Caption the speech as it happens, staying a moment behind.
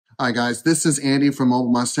Hi guys, this is Andy from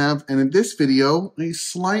Mobile Must Have, and in this video, a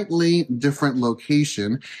slightly different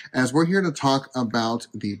location as we're here to talk about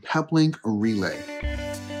the Peplink Relay.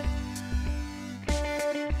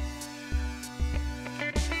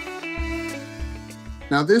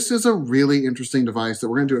 Now this is a really interesting device that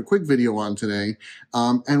we're going to do a quick video on today,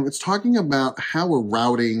 and it's talking about how we're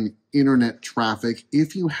routing internet traffic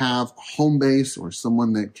if you have home base or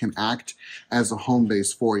someone that can act as a home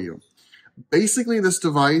base for you. Basically, this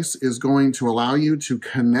device is going to allow you to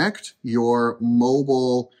connect your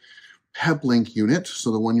mobile Peplink unit,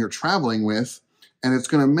 so the one you're traveling with, and it's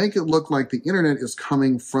going to make it look like the internet is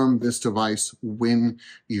coming from this device when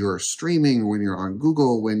you're streaming, when you're on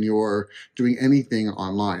Google, when you're doing anything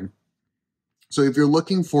online. So if you're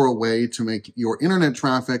looking for a way to make your internet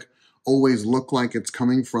traffic always look like it's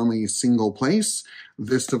coming from a single place,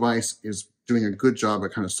 this device is doing a good job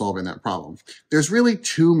at kind of solving that problem. There's really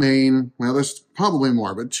two main, well, there's probably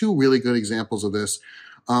more, but two really good examples of this.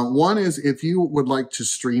 One is if you would like to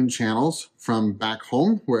stream channels from back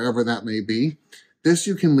home, wherever that may be, this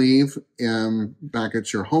you can leave back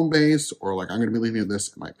at your home base, or like I'm going to be leaving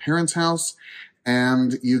this at my parents' house.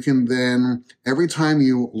 And you can then, every time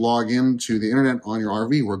you log into the internet on your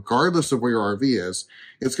RV, regardless of where your RV is,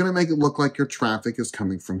 it's going to make it look like your traffic is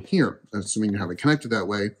coming from here, assuming you have it connected that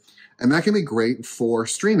way. And that can be great for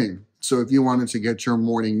streaming. So if you wanted to get your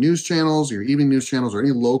morning news channels, your evening news channels, or any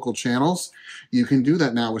local channels, you can do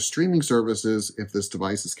that now with streaming services if this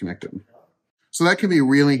device is connected. So that can be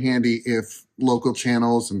really handy if local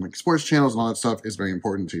channels and like sports channels and all that stuff is very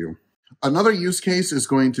important to you. Another use case is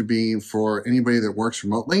going to be for anybody that works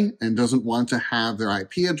remotely and doesn't want to have their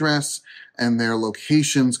IP address and their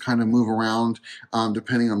locations kind of move around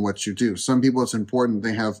depending on what you do. Some people, it's important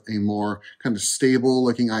they have a more kind of stable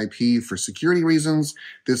looking IP for security reasons.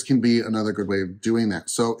 This can be another good way of doing that.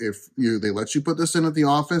 So if they let you put this in at the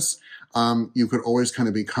office, you could always kind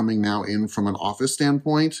of be coming now in from an office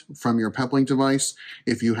standpoint from your Peplink device.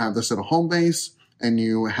 If you have this at a home base, and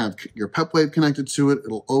you have your PepWave connected to it,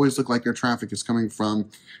 it'll always look like your traffic is coming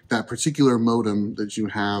from that particular modem that you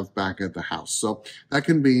have back at the house. So that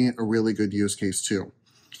can be a really good use case too.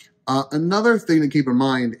 Another thing to keep in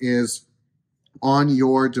mind is on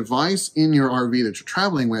your device in your RV that you're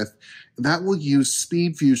traveling with, that will use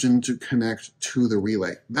SpeedFusion to connect to the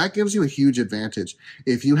relay. That gives you a huge advantage.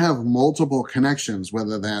 If you have multiple connections,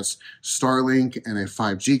 whether that's Starlink and a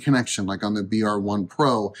 5G connection, like on the BR1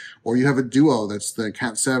 Pro, or you have a duo that's the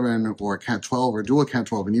Cat 7 or Cat 12 or dual Cat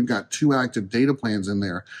 12, and you've got two active data plans in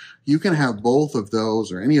there, you can have both of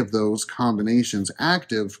those or any of those combinations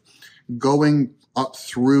active going up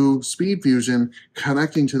through SpeedFusion,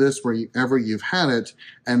 connecting to this wherever you've had it,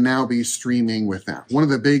 and now be streaming with that. One of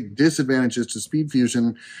the big disadvantages to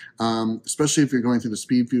SpeedFusion, especially if you're going through the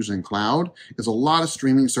SpeedFusion cloud, is a lot of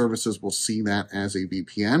streaming services will see that as a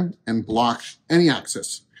VPN and block any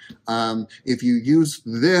access. If you use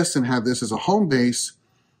this and have this as a home base,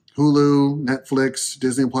 Hulu, Netflix,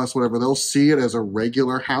 Disney Plus, whatever, they'll see it as a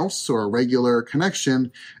regular house or a regular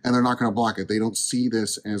connection, and they're not going to block it. They don't see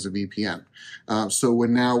this as a VPN. So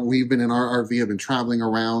when now we've been in our RV, I've been traveling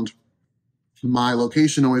around, my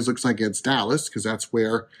location always looks like it's Dallas because that's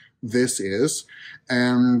where this is,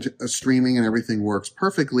 and streaming and everything works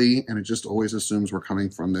perfectly, and it just always assumes we're coming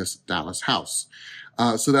from this Dallas house.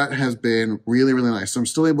 So that has been really, really nice. So I'm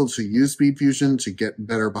still able to use SpeedFusion to get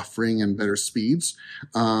better buffering and better speeds,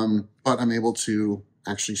 but I'm able to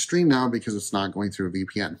actually stream now because it's not going through a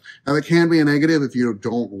VPN. Now, that can be a negative if you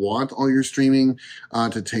don't want all your streaming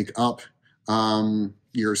to take up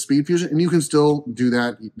your SpeedFusion, and you can still do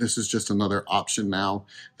that. This is just another option now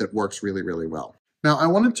that works really, really well. Now, I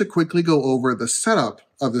wanted to quickly go over the setup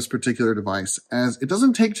of this particular device, as it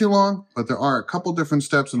doesn't take too long, but there are a couple different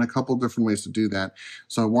steps and a couple different ways to do that.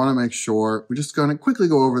 So I want to make sure we're just going to quickly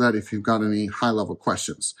go over that if you've got any high-level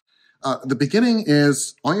questions. The beginning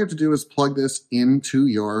is all you have to do is plug this into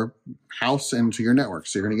your house and to your network.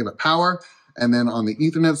 So you're going to give it power, and then on the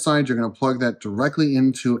Ethernet side, you're going to plug that directly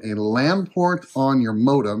into a LAN port on your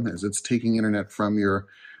modem as it's taking internet from your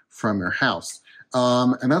house.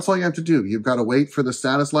 And that's all you have to do. You've got to wait for the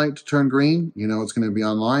status light to turn green. You know it's going to be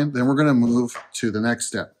online. Then we're going to move to the next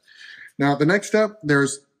step. Now, the next step,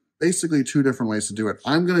 there's basically two different ways to do it.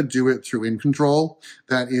 I'm going to do it through InControl.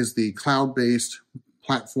 That is the cloud-based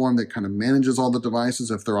platform that kind of manages all the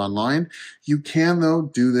devices if they're online. You can, though,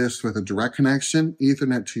 do this with a direct connection,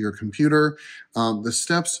 Ethernet to your computer. The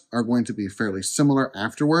steps are going to be fairly similar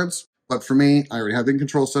afterwards. But for me, I already have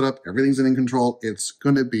InControl set up. Everything's in InControl. It's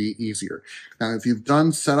going to be easier. Now, if you've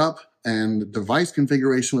done setup and device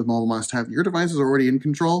configuration with mobile must-have, your device is already in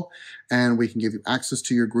control, and we can give you access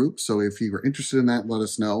to your group. So if you are interested in that, let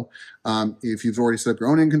us know. If you've already set up your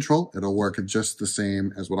own in control, it'll work just the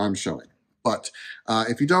same as what I'm showing. But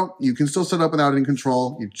if you don't, you can still set up without in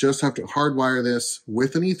control. You just have to hardwire this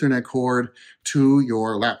with an Ethernet cord to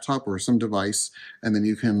your laptop or some device, and then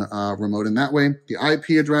you can remote in that way. The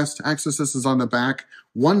IP address to access this is on the back.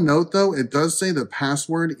 One note though, it does say the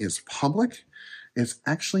password is public. It's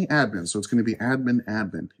actually admin, so it's going to be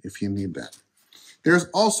admin if you need that. There's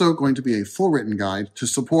also going to be a full written guide to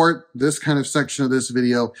support this kind of section of this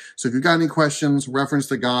video. So if you've got any questions, reference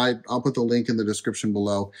the guide. I'll put the link in the description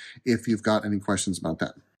below if you've got any questions about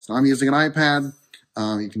that. So I'm using an iPad.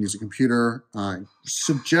 You can use a computer. I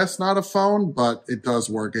suggest not a phone, but it does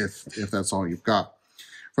work if that's all you've got.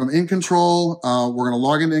 From In Control, we're going to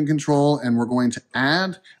log into In Control, and we're going to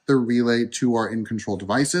add the relay to our In Control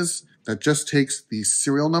devices. That just takes the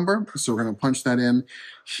serial number. So we're going to punch that in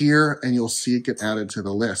here, and you'll see it get added to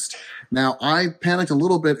the list. Now, I panicked a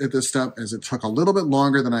little bit at this step as it took a little bit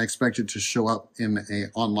longer than I expected to show up in a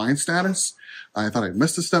online status. I thought I'd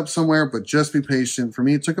missed a step somewhere, but just be patient. For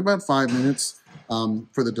me, it took about 5 minutes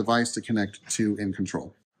for the device to connect to In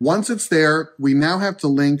Control. Once it's there, we now have to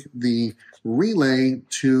link the relay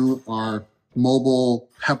to our mobile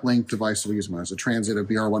Peplink device we're using, as a Transit, a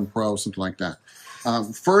BR1 Pro, something like that.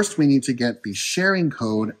 First, we need to get the sharing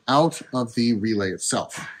code out of the relay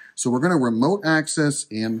itself. So we're going to remote access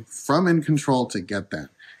in from In Control to get that.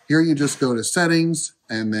 Here you just go to Settings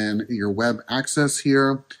and then your web access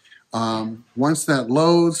here. Once that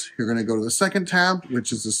loads, you're going to go to the second tab,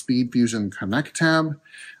 which is the SpeedFusion Connect tab,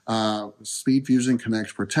 SpeedFusion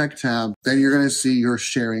Connect Protect tab. Then you're going to see your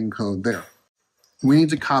sharing code there. We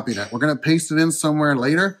need to copy that. We're going to paste it in somewhere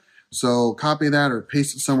later. So copy that or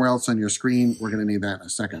paste it somewhere else on your screen. We're going to need that in a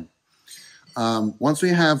second. Once we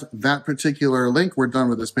have that particular link, we're done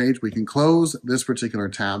with this page. We can close this particular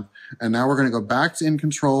tab. And now we're going to go back to In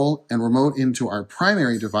Control and remote into our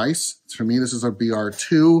primary device. For me, this is a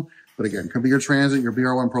BR2, but again, could be your Transit, your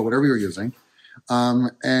BR1 Pro, whatever you're using.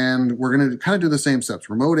 And we're going to kind of do the same steps.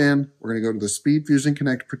 Remote in, we're going to go to the SpeedFusion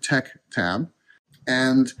Connect Protect tab.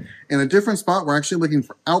 And in a different spot, we're actually looking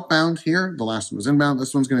for outbound here. The last one was inbound.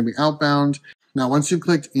 This one's going to be outbound. Now, once you've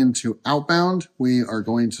clicked into outbound, we are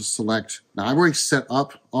going to select, now I've already set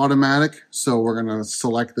up automatic, so we're going to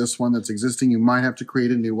select this one that's existing. You might have to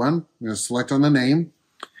create a new one. I'm going to select on the name,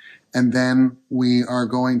 and then we are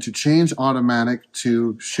going to change automatic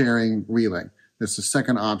to sharing relay. That's the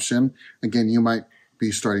second option. Again, you might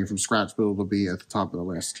be starting from scratch, but it'll be at the top of the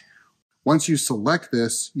list. Once you select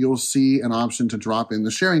this, you'll see an option to drop in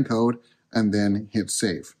the sharing code and then hit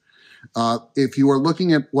save. If you are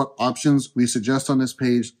looking at what options we suggest on this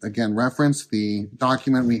page, again, reference the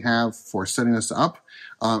document we have for setting this up,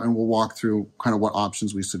 and we'll walk through kind of what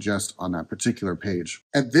options we suggest on that particular page.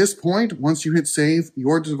 At this point, once you hit save,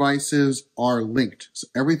 your devices are linked. So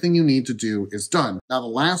everything you need to do is done. Now, the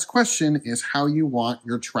last question is how you want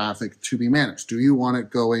your traffic to be managed. Do you want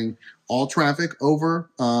it going all traffic over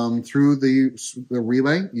through the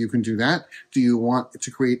relay? You can do that. Do you want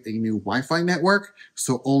to create a new Wi-Fi network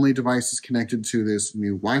so only devices connected to this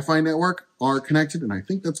new Wi-Fi network are connected? And I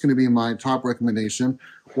think that's going to be my top recommendation.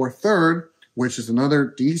 Or third, which is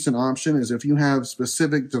another decent option, is if you have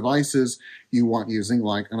specific devices you want using,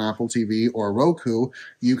 like an Apple TV or a Roku,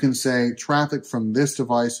 you can say traffic from this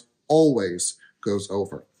device always goes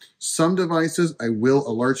over. Some devices, I will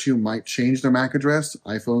alert you, might change their MAC address.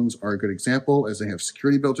 iPhones are a good example, as they have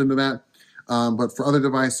security built into that. But for other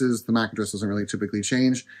devices, the MAC address doesn't really typically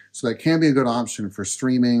change. So that can be a good option for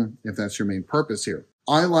streaming if that's your main purpose here.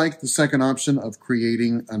 I like the second option of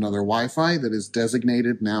creating another Wi-Fi that is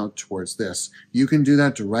designated now towards this. You can do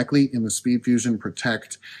that directly in the SpeedFusion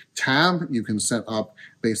Protect tab. You can set up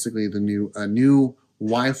basically a new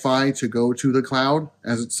Wi-Fi to go to the cloud,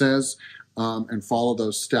 as it says, and follow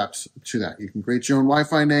those steps to that. You can create your own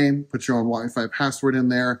Wi-Fi name, put your own Wi-Fi password in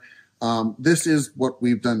there. This is what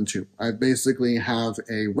we've done too. I basically have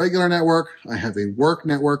a regular network. I have a work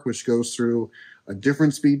network, which goes through a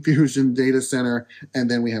different SpeedFusion data center. And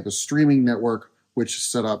then we have a streaming network, which is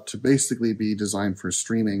set up to basically be designed for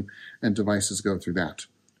streaming, and devices go through that.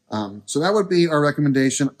 So that would be our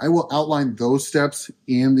recommendation. I will outline those steps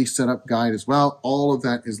in the setup guide as well. All of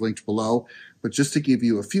that is linked below. But just to give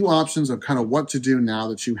you a few options of kind of what to do now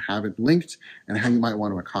that you have it linked and how you might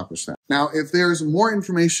want to accomplish that. Now, if there's more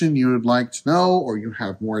information you would like to know, or you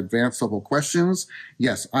have more advanced level questions,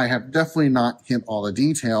 yes, I have definitely not hit all the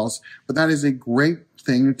details, but that is a great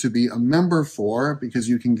thing to be a member for, because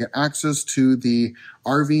you can get access to the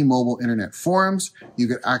RV Mobile Internet forums. You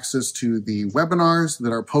get access to the webinars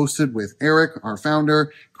that are posted with Eric, our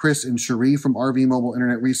founder, Chris and Cherie from RV Mobile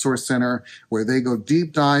Internet Resource Center, where they go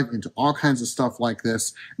deep dive into all kinds of stuff like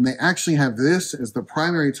this. And they actually have this as the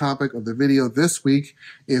primary topic of the video this week.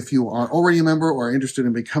 If you are already a member or are interested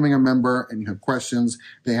in becoming a member and you have questions,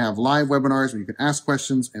 they have live webinars where you can ask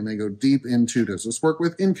questions, and they go deep into, does this work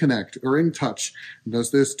with InConnect or InTouch? Does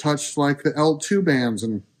this touch like the L2 bands,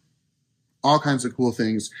 and all kinds of cool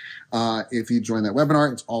things. If you join that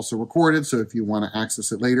webinar, it's also recorded, so if you want to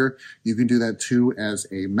access it later, you can do that too as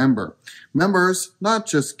a member. Members not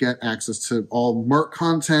just get access to all Merc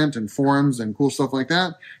content and forums and cool stuff like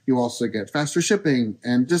that, you also get faster shipping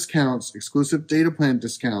and discounts, exclusive data plan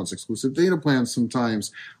discounts, exclusive data plans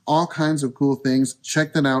sometimes, all kinds of cool things.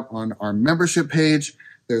 Check that out on our membership page.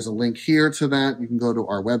 There's a link here to that. You can go to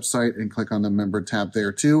our website and click on the member tab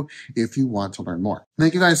there too if you want to learn more.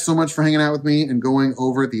 Thank you guys so much for hanging out with me and going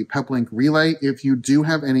over the Peplink relay. If you do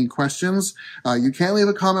have any questions, you can leave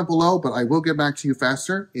a comment below, but I will get back to you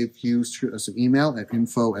faster if you shoot us an email at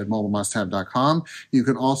info@mobilemusthave.com. You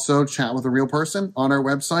can also chat with a real person on our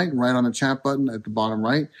website, right on the chat button at the bottom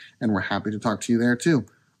right, and we're happy to talk to you there too.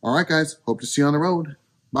 All right, guys, hope to see you on the road.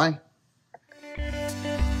 Bye.